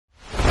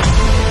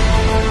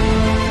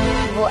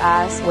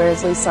class,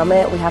 whereas Lee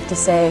Summit, we have to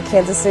say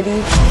Kansas City,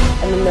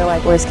 and then they're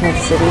like, where's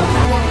Kansas City?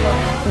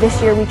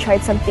 This year we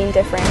tried something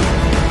different.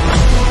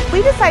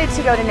 We decided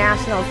to go to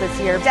nationals this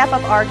year, step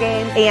up our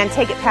game, and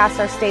take it past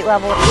our state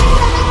level.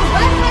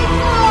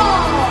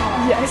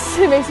 Yes,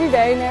 it makes me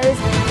very nervous.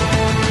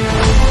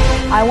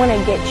 I want to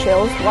get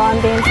chills while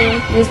I'm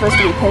dancing. You're supposed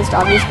to be pissed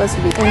off, you're supposed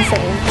to be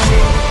insane.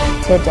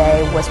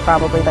 Today was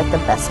probably like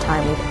the best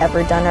time we've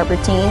ever done our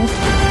routines.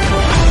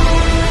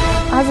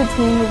 As a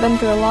team, we've been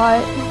through a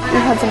lot.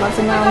 We've had some ups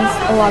and downs,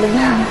 a lot of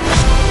them.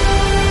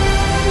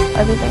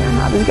 Everything I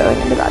have is going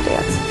into that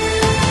dance.